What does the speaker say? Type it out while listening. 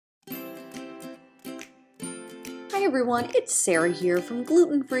Hi everyone, it's Sarah here from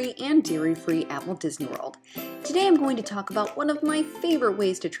Gluten-Free and Dairy-Free at Walt Disney World. Today I'm going to talk about one of my favorite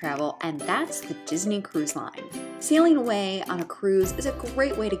ways to travel, and that's the Disney Cruise Line. Sailing away on a cruise is a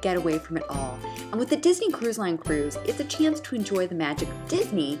great way to get away from it all, and with the Disney Cruise Line cruise, it's a chance to enjoy the magic of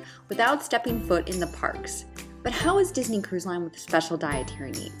Disney without stepping foot in the parks. But how is Disney Cruise Line with special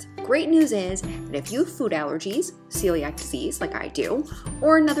dietary needs? Great news is that if you have food allergies, celiac disease like I do,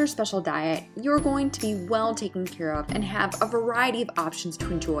 or another special diet, you're going to be well taken care of and have a variety of options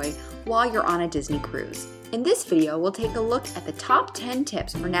to enjoy while you're on a Disney cruise. In this video, we'll take a look at the top 10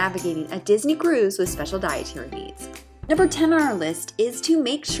 tips for navigating a Disney cruise with special dietary needs. Number 10 on our list is to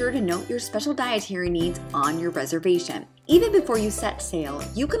make sure to note your special dietary needs on your reservation. Even before you set sail,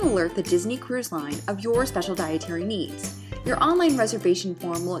 you can alert the Disney Cruise Line of your special dietary needs. Your online reservation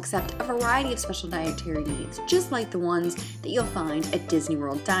form will accept a variety of special dietary needs, just like the ones that you'll find at Disney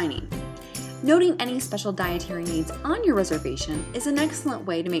World Dining. Noting any special dietary needs on your reservation is an excellent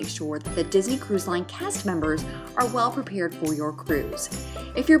way to make sure that the Disney Cruise Line cast members are well prepared for your cruise.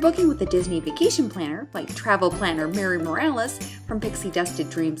 If you're booking with a Disney vacation planner, like travel planner Mary Morales from Pixie Dusted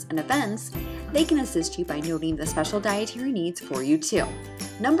Dreams and Events, they can assist you by noting the special dietary needs for you too.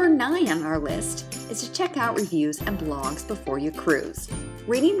 Number 9 on our list is to check out reviews and blogs before you cruise.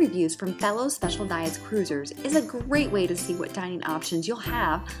 Reading reviews from fellow Special Diets cruisers is a great way to see what dining options you'll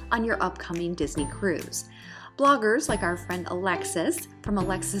have on your upcoming Disney cruise. Bloggers like our friend Alexis from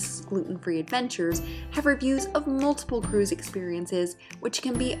Alexis' Gluten-Free Adventures have reviews of multiple cruise experiences, which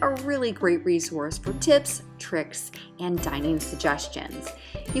can be a really great resource for tips, tricks, and dining suggestions.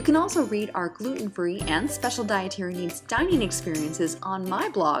 You can also read our gluten-free and special dietary needs dining experiences on my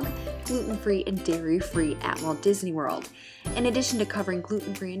blog, Gluten-Free and Dairy-Free at Walt Disney World. In addition to covering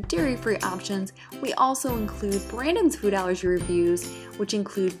gluten-free and dairy-free options, we also include Brandon's food allergy reviews, which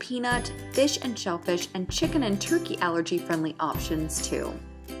include peanut, fish and shellfish, and chicken and turkey allergy-friendly options too.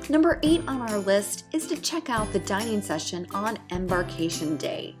 Number 8 on our list is to check out the dining session on embarkation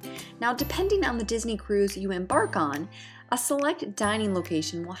day. Now, depending on the Disney cruise you embark on, a select dining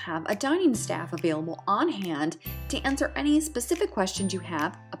location will have a dining staff available on hand to answer any specific questions you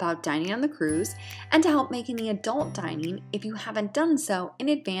have about dining on the cruise and to help make any adult dining if you haven't done so in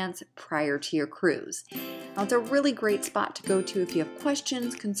advance prior to your cruise. Now, it's a really great spot to go to if you have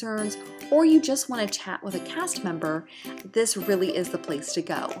questions, concerns, or you just want to chat with a cast member. This really is the place to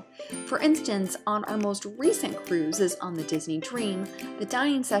go. For instance, on our most recent cruises on the Disney Dream, the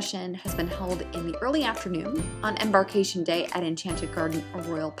dining session has been held in the early afternoon on embarkation day at Enchanted Garden or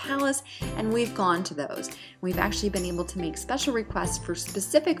Royal Palace, and we've gone to those. We've actually been able to make special requests for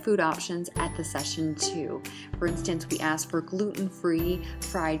specific food options at the session too. For instance, we asked for gluten-free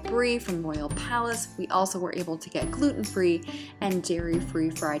fried brie from Royal Palace. We also were able to get gluten-free and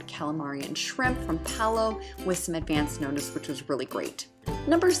dairy-free fried calamari and shrimp from Palo with some advance notice, which was really great.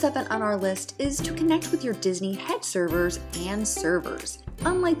 Number 7 on our list is to connect with your Disney head servers and servers.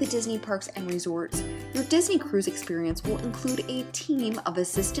 Unlike the Disney parks and resorts, your Disney cruise experience will include a team of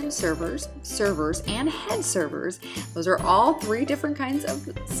assistant servers, and head servers. Those are all 3 different kinds of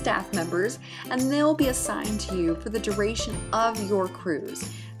staff members, and they'll be assigned to you for the duration of your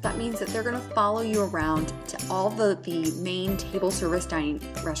cruise. That means that they're going to follow you around to all the main table service dining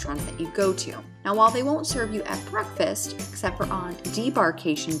restaurants that you go to. Now, while they won't serve you at breakfast, except for on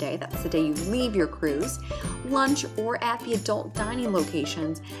debarkation day, that's the day you leave your cruise, lunch, or at the adult dining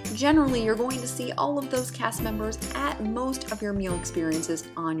locations, generally you're going to see all of those cast members at most of your meal experiences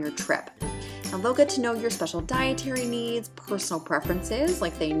on your trip. Now, they'll get to know your special dietary needs, personal preferences,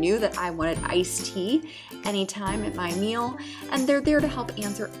 like they knew that I wanted iced tea anytime at my meal, and they're there to help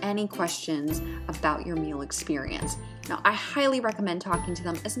answer any questions about your meal experience. Now, I highly recommend talking to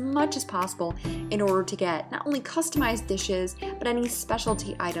them as much as possible in order to get not only customized dishes, but any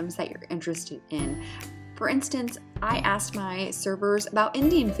specialty items that you're interested in. For instance, I asked my servers about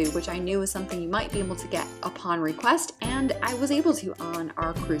Indian food, which I knew was something you might be able to get upon request, and I was able to on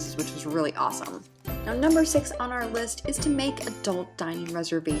our cruises, which was really awesome. Now, number 6 on our list is to make adult dining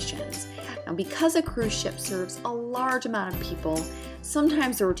reservations. Now, because a cruise ship serves a large amount of people,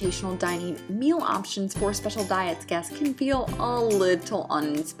 sometimes the rotational dining meal options for special diets guests can feel a little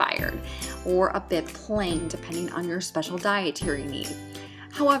uninspired or a bit plain depending on your special dietary need.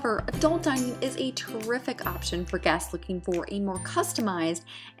 However, adult dining is a terrific option for guests looking for a more customized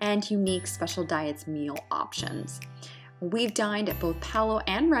and unique special diets meal options. We've dined at both Paolo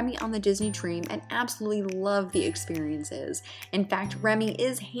and Remy on the Disney Dream and absolutely love the experiences. In fact, Remy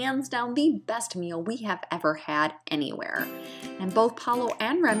is hands down the best meal we have ever had anywhere. And both Paolo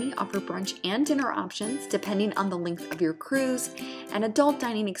and Remy offer brunch and dinner options depending on the length of your cruise, and adult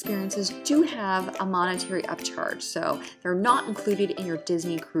dining experiences do have a monetary upcharge, so they're not included in your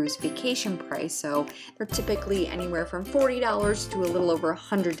Disney cruise vacation price, so they're typically anywhere from $40 to a little over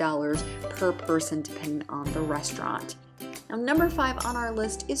 $100 per person depending on the restaurant. Now, number 5 on our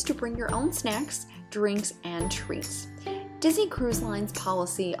list is to bring your own snacks, drinks, and treats. Disney Cruise Line's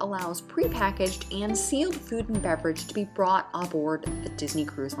policy allows prepackaged and sealed food and beverage to be brought aboard the Disney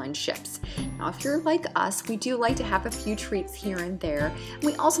Cruise Line ships. Now, if you're like us, we do like to have a few treats here and there. And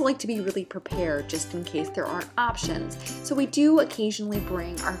we also like to be really prepared just in case there aren't options. So we do occasionally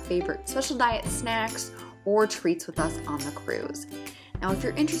bring our favorite special diet snacks or treats with us on the cruise. Now, if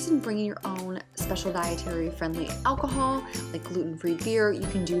you're interested in bringing your own special dietary friendly alcohol, like gluten-free beer, you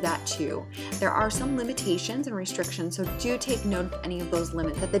can do that too. There are some limitations and restrictions, so do take note of any of those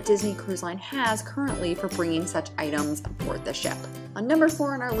limits that the Disney Cruise Line has currently for bringing such items aboard the ship. Number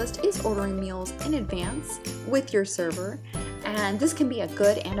 4 on our list is ordering meals in advance with your server, and this can be a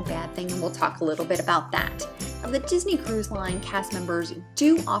good and a bad thing, and we'll talk a little bit about that. Now, the Disney Cruise Line cast members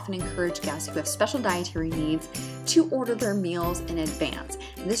do often encourage guests who have special dietary needs to order their meals in advance.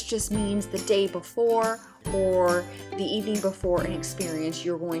 And this just means the day before or the evening before an experience,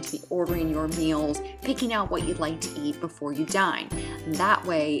 you're going to be ordering your meals, picking out what you'd like to eat before you dine. And that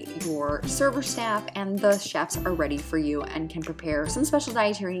way, your server staff and the chefs are ready for you and can prepare some special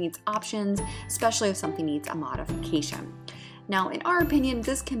dietary needs options, especially if something needs a modification. Now, in our opinion,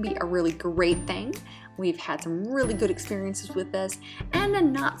 this can be a really great thing. We've had some really good experiences with this, and a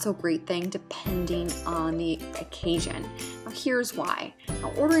not so great thing depending on the occasion. Now, here's why.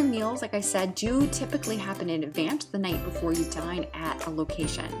 Now, ordering meals, like I said, do typically happen in advance the night before you dine at a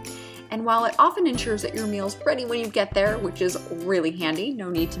location. And while it often ensures that your meal's ready when you get there, which is really handy, no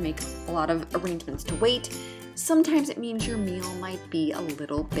need to make a lot of arrangements to wait, sometimes it means your meal might be a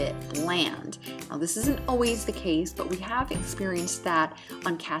little bit bland. Now, this isn't always the case, but we have experienced that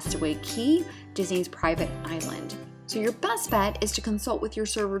on Castaway Cay, Disney's private island. So your best bet is to consult with your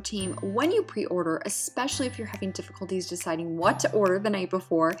server team when you pre-order, especially if you're having difficulties deciding what to order the night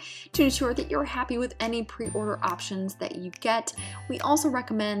before, to ensure that you're happy with any pre-order options that you get. We also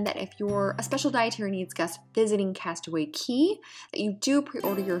recommend that if you're a special dietary needs guest visiting Castaway Cay, that you do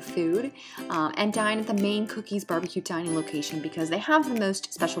pre-order your food and dine at the main Cookies Barbecue dining location, because they have the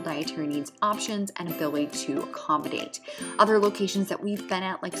most special dietary needs options and ability to accommodate. Other locations that we've been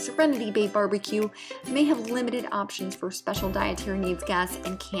at, like Serenity Bay Barbecue, may have limited options for special dietary needs guests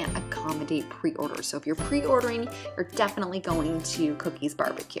and can't accommodate pre-orders. So if you're pre-ordering, you're definitely going to Cookies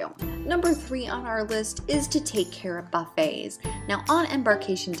Barbecue. Number 3 on our list is to take care of buffets. Now, on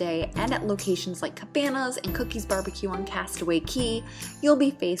embarkation day and at locations like Cabanas and Cookies Barbecue on Castaway Cay, you'll be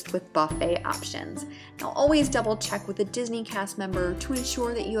faced with buffet options. Now, always double check with a Disney cast member to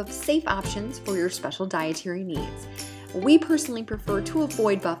ensure that you have safe options for your special dietary needs. We personally prefer to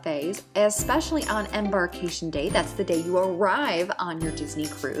avoid buffets, especially on embarkation day. That's the day you arrive on your Disney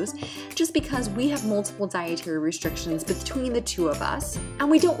cruise, just because we have multiple dietary restrictions between the two of us,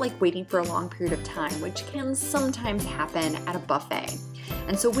 and we don't like waiting for a long period of time, which can sometimes happen at a buffet.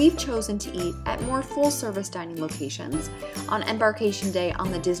 And so we've chosen to eat at more full-service dining locations. On embarkation day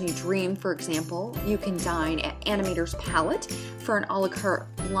on the Disney Dream, for example, you can dine at Animator's Palette for an a la carte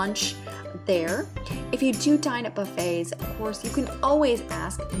lunch there. If you do dine at buffets, of course, you can always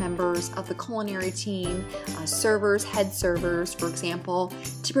ask members of the culinary team, servers, head servers, for example,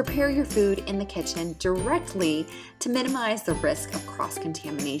 to prepare your food in the kitchen directly to minimize the risk of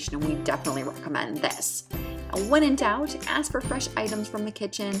cross-contamination, and we definitely recommend this. When in doubt, ask for fresh items from the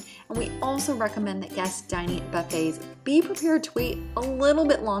kitchen, and we also recommend that guests dining at buffets be prepared to wait a little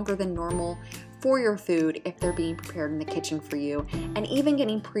bit longer than normal for your food if they're being prepared in the kitchen for you. And even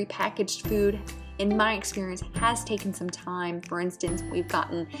getting prepackaged food, in my experience, has taken some time. For instance, we've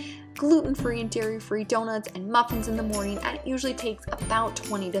gotten gluten-free and dairy-free donuts and muffins in the morning, and it usually takes about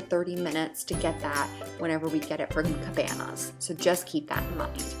 20 to 30 minutes to get that whenever we get it from Cabanas. So just keep that in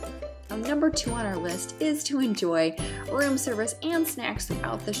mind. Now, number 2 on our list is to enjoy room service and snacks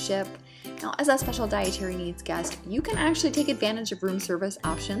throughout the ship. Now, as a special dietary needs guest, you can actually take advantage of room service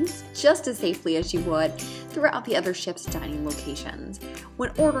options just as safely as you would throughout the other ship's dining locations.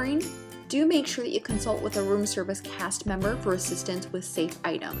 When ordering, do make sure that you consult with a room service cast member for assistance with safe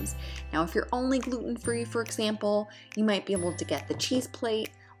items. Now, if you're only gluten-free, for example, you might be able to get the cheese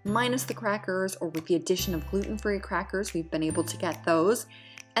plate minus the crackers, or with the addition of gluten-free crackers, we've been able to get those.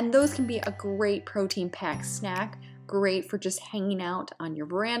 And those can be a great protein-packed snack, great for just hanging out on your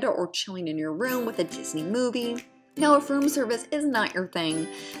veranda or chilling in your room with a Disney movie. Now, if room service is not your thing,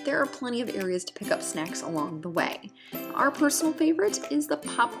 there are plenty of areas to pick up snacks along the way. Our personal favorite is the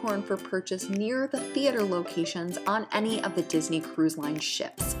popcorn for purchase near the theater locations on any of the Disney Cruise Line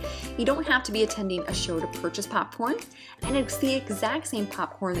ships. You don't have to be attending a show to purchase popcorn, and it's the exact same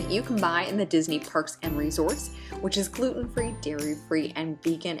popcorn that you can buy in the Disney parks and resorts, which is gluten-free, dairy-free, and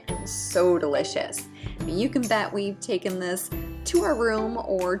vegan, and so delicious. You can bet we've taken this to our room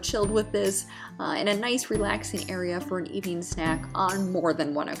or chilled with this in a nice relaxing area for an evening snack on more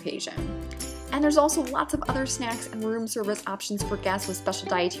than one occasion. And there's also lots of other snacks and room service options for guests with special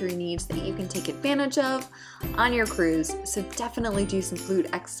dietary needs that you can take advantage of on your cruise, so definitely do some food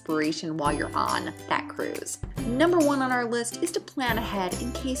exploration while you're on that cruise. Number 1 on our list is to plan ahead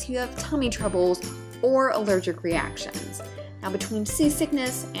in case you have tummy troubles or allergic reactions. Now, between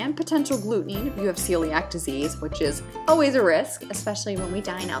seasickness and potential glutening, if you have celiac disease, which is always a risk, especially when we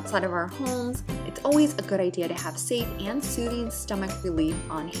dine outside of our homes, it's always a good idea to have safe and soothing stomach relief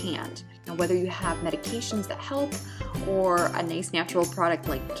on hand. Now, whether you have medications that help or a nice natural product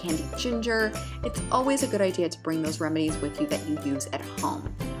like candied ginger, it's always a good idea to bring those remedies with you that you use at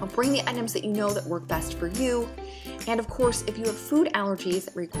home. Now, bring the items that you know that work best for you. And of course, if you have food allergies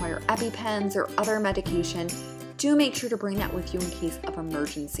that require EpiPens or other medication, do make sure to bring that with you in case of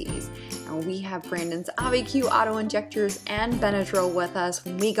emergencies. Now, we have Brandon's AviQ auto-injectors and Benadryl with us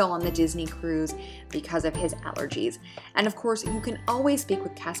when we go on the Disney cruise because of his allergies. And of course, you can always speak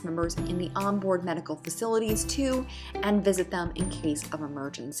with cast members in the onboard medical facilities too, and visit them in case of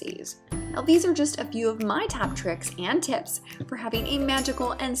emergencies. Now, these are just a few of my top tricks and tips for having a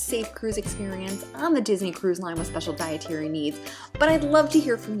magical and safe cruise experience on the Disney Cruise Line with special dietary needs. But I'd love to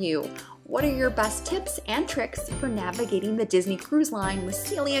hear from you. What are your best tips and tricks for navigating the Disney Cruise Line with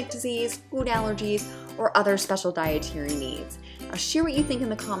celiac disease, food allergies, or other special dietary needs? Now, share what you think in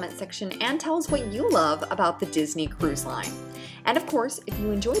the comment section and tell us what you love about the Disney Cruise Line. And of course, if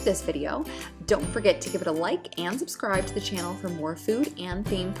you enjoyed this video, don't forget to give it a like and subscribe to the channel for more food and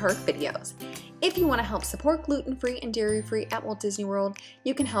theme park videos. If you want to help support gluten-free and dairy-free at Walt Disney World,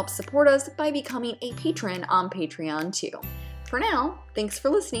 you can help support us by becoming a patron on Patreon too. For now, thanks for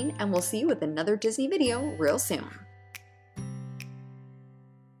listening, and we'll see you with another Disney video real soon.